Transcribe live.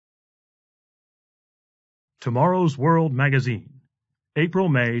Tomorrow's World Magazine,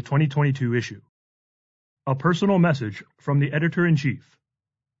 April-May 2022 issue. A personal message from the Editor-in-Chief.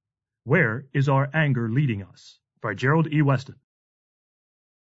 Where is our anger leading us? By Gerald E. Weston.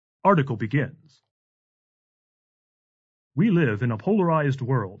 Article begins. We live in a polarized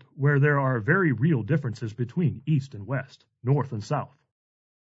world where there are very real differences between East and West, North and South.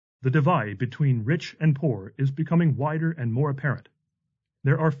 The divide between rich and poor is becoming wider and more apparent.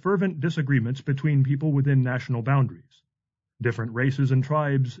 There are fervent disagreements between people within national boundaries. Different races and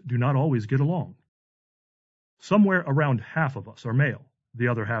tribes do not always get along. Somewhere around half of us are male, the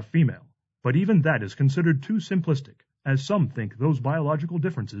other half female, but even that is considered too simplistic, as some think those biological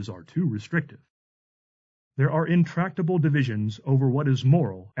differences are too restrictive. There are intractable divisions over what is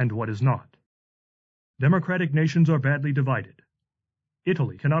moral and what is not. Democratic nations are badly divided.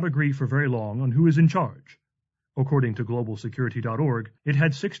 Italy cannot agree for very long on who is in charge. According to globalsecurity.org, it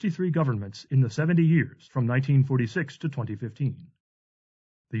had 63 governments in the 70 years from 1946 to 2015.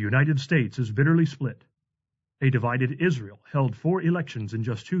 The United States is bitterly split. A divided Israel held 4 elections in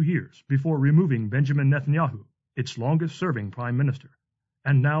just 2 years before removing Benjamin Netanyahu, its longest-serving prime minister.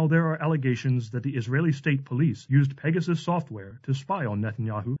 And now there are allegations that the Israeli state police used Pegasus software to spy on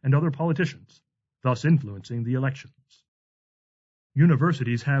Netanyahu and other politicians, thus influencing the elections.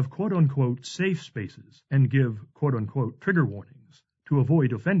 Universities have quote-unquote safe spaces and give quote-unquote trigger warnings to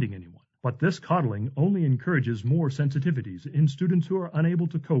avoid offending anyone, but this coddling only encourages more sensitivities in students who are unable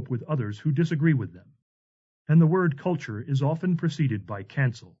to cope with others who disagree with them. And the word culture is often preceded by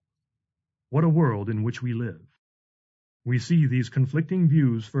cancel. What a world in which we live. We see these conflicting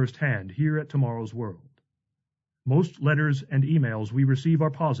views firsthand here at Tomorrow's World. Most letters and emails we receive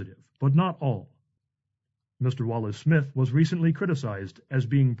are positive, but not all. Mr. Wallace Smith was recently criticized as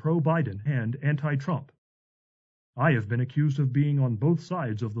being pro-Biden and anti-Trump. I have been accused of being on both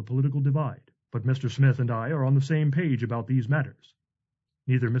sides of the political divide, but Mr. Smith and I are on the same page about these matters.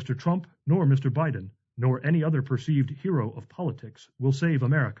 Neither Mr. Trump nor Mr. Biden nor any other perceived hero of politics will save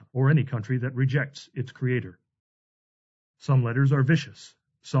America or any country that rejects its creator. Some letters are vicious,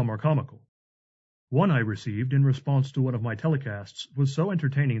 some are comical. One I received in response to one of my telecasts was so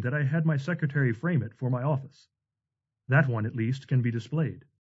entertaining that I had my secretary frame it for my office. That one, at least, can be displayed.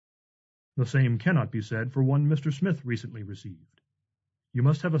 The same cannot be said for one Mr. Smith recently received. You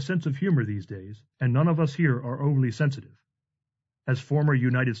must have a sense of humor these days, and none of us here are overly sensitive. As former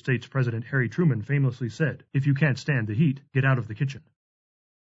United States President Harry Truman famously said, "If you can't stand the heat, get out of the kitchen."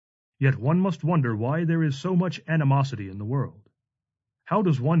 Yet one must wonder why there is so much animosity in the world. How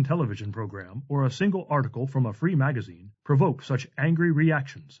does one television program or a single article from a free magazine provoke such angry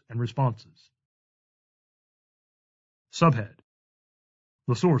reactions and responses? Subhead: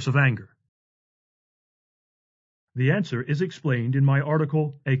 The source of anger. The answer is explained in my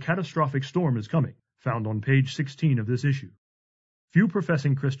article, A Catastrophic Storm is Coming, found on page 16 of this issue. Few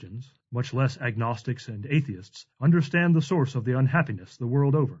professing Christians, much less agnostics and atheists, understand the source of the unhappiness the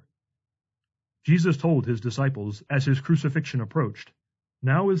world over. Jesus told his disciples as his crucifixion approached,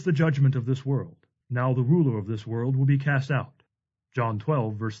 "Now is the judgment of this world. Now the ruler of this world will be cast out." John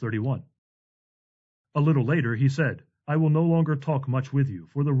 12, verse 31. A little later he said, "I will no longer talk much with you,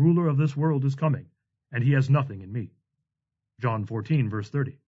 for the ruler of this world is coming, and he has nothing in me." John 14, verse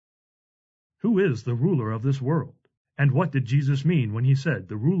 30. Who is the ruler of this world? And what did Jesus mean when he said,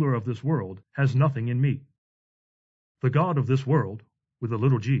 "The ruler of this world has nothing in me"? The God of this world, with a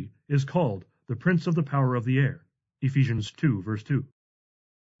little g, is called the Prince of the Power of the Air. Ephesians 2, verse 2.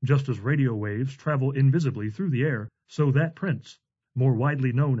 Just as radio waves travel invisibly through the air, so that prince, more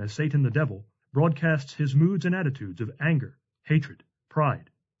widely known as Satan the Devil, broadcasts his moods and attitudes of anger, hatred, pride,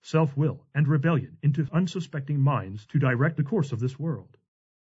 self-will, and rebellion into unsuspecting minds to direct the course of this world.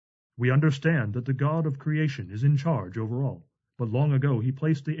 We understand that the God of creation is in charge over all, but long ago he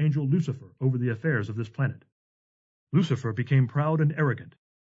placed the angel Lucifer over the affairs of this planet. Lucifer became proud and arrogant.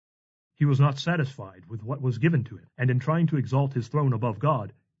 He was not satisfied with what was given to him, and in trying to exalt his throne above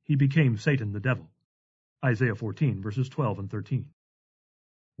God, he became Satan the Devil. Isaiah 14, verses 12 and 13.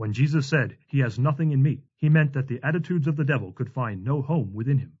 When Jesus said, "He has nothing in me," he meant that the attitudes of the devil could find no home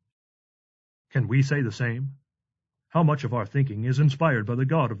within him. Can we say the same? How much of our thinking is inspired by the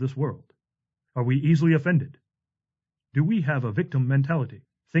God of this world? Are we easily offended? Do we have a victim mentality,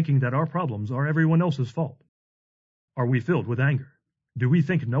 thinking that our problems are everyone else's fault? Are we filled with anger? Do we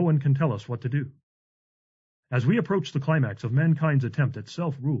think no one can tell us what to do? As we approach the climax of mankind's attempt at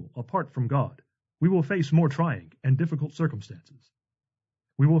self-rule apart from God, we will face more trying and difficult circumstances.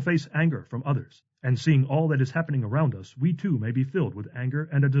 We will face anger from others, and seeing all that is happening around us, we too may be filled with anger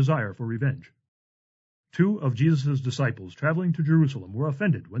and a desire for revenge. 2 of Jesus' disciples traveling to Jerusalem were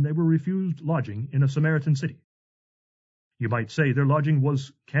offended when they were refused lodging in a Samaritan city. You might say their lodging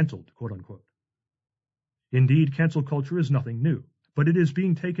was canceled, quote unquote. Indeed, cancel culture is nothing new, but it is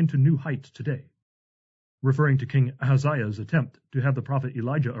being taken to new heights today. Referring to King Ahaziah's attempt to have the prophet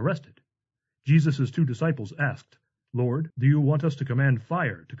Elijah arrested, Jesus' 2 disciples asked, "Lord, do you want us to command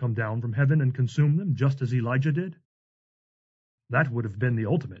fire to come down from heaven and consume them just as Elijah did?" That would have been the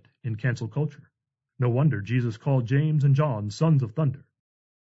ultimate in cancel culture. No wonder Jesus called James and John sons of thunder.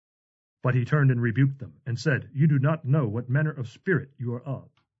 But he turned and rebuked them and said, "You do not know what manner of spirit you are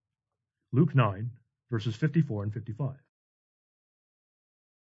of." Luke 9, verses 54 and 55.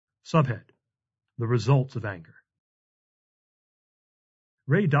 Subhead: The Results of Anger.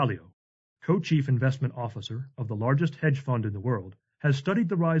 Ray Dalio, co-chief investment officer of the largest hedge fund in the world, has studied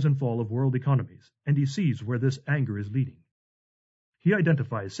the rise and fall of world economies, and he sees where this anger is leading. He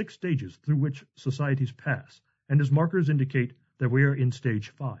identifies 6 stages through which societies pass, and his markers indicate that we are in stage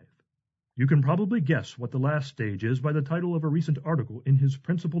 5. You can probably guess what the last stage is by the title of a recent article in his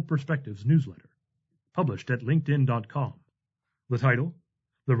Principled Perspectives newsletter, published at LinkedIn.com. The title: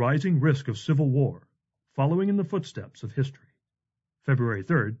 The Rising Risk of Civil War, Following in the Footsteps of History, February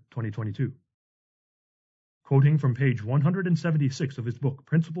 3, 2022. Quoting from page 176 of his book,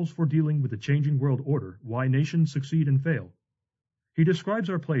 Principles for Dealing with the Changing World Order, Why Nations Succeed and Fail, he describes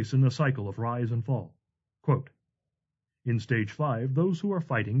our place in the cycle of rise and fall. Quote, "In stage 5, those who are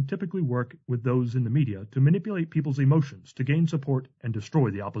fighting typically work with those in the media to manipulate people's emotions to gain support and destroy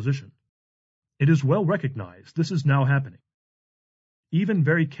the opposition. It is well recognized this is now happening. Even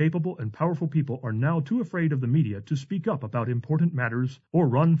very capable and powerful people are now too afraid of the media to speak up about important matters or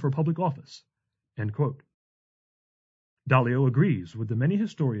run for public office." End quote. Dalio agrees with the many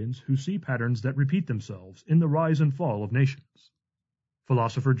historians who see patterns that repeat themselves in the rise and fall of nations.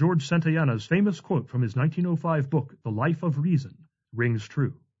 Philosopher George Santayana's famous quote from his 1905 book, The Life of Reason, rings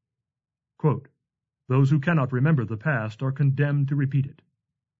true. Quote, "Those who cannot remember the past are condemned to repeat it."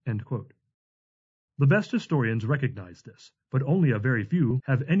 End quote. The best historians recognize this, but only a very few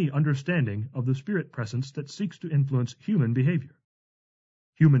have any understanding of the spirit presence that seeks to influence human behavior.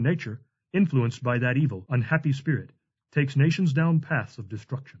 Human nature, influenced by that evil, unhappy spirit, takes nations down paths of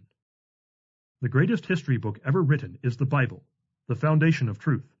destruction. The greatest history book ever written is the Bible, the foundation of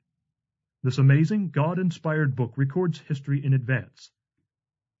truth. This amazing, God-inspired book records history in advance.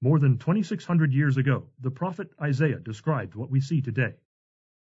 More than 2,600 years ago, the prophet Isaiah described what we see today.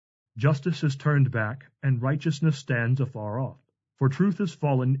 Justice is turned back, and righteousness stands afar off. For truth is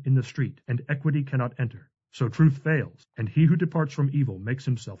fallen in the street, and equity cannot enter. So truth fails, and he who departs from evil makes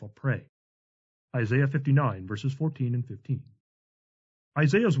himself a prey. Isaiah 59, verses 14 and 15.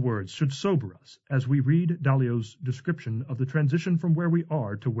 Isaiah's words should sober us as we read Dalio's description of the transition from where we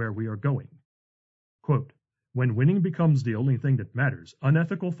are to where we are going. Quote, "When winning becomes the only thing that matters,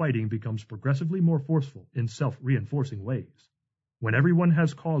 unethical fighting becomes progressively more forceful in self-reinforcing ways. When everyone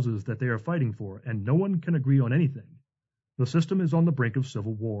has causes that they are fighting for and no one can agree on anything, the system is on the brink of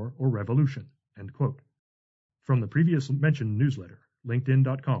civil war or revolution." End quote. From the previously mentioned newsletter,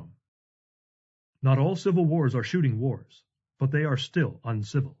 LinkedIn.com. Not all civil wars are shooting wars, but they are still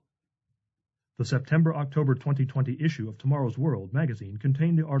uncivil. The September-October 2020 issue of Tomorrow's World magazine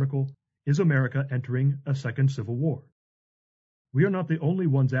contained the article, "Is America Entering a Second Civil War?" We are not the only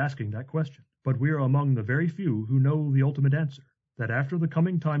ones asking that question, but we are among the very few who know the ultimate answer, that after the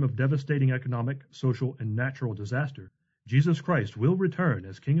coming time of devastating economic, social, and natural disaster, Jesus Christ will return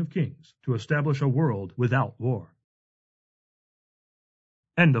as King of Kings to establish a world without war.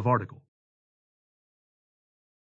 End of article.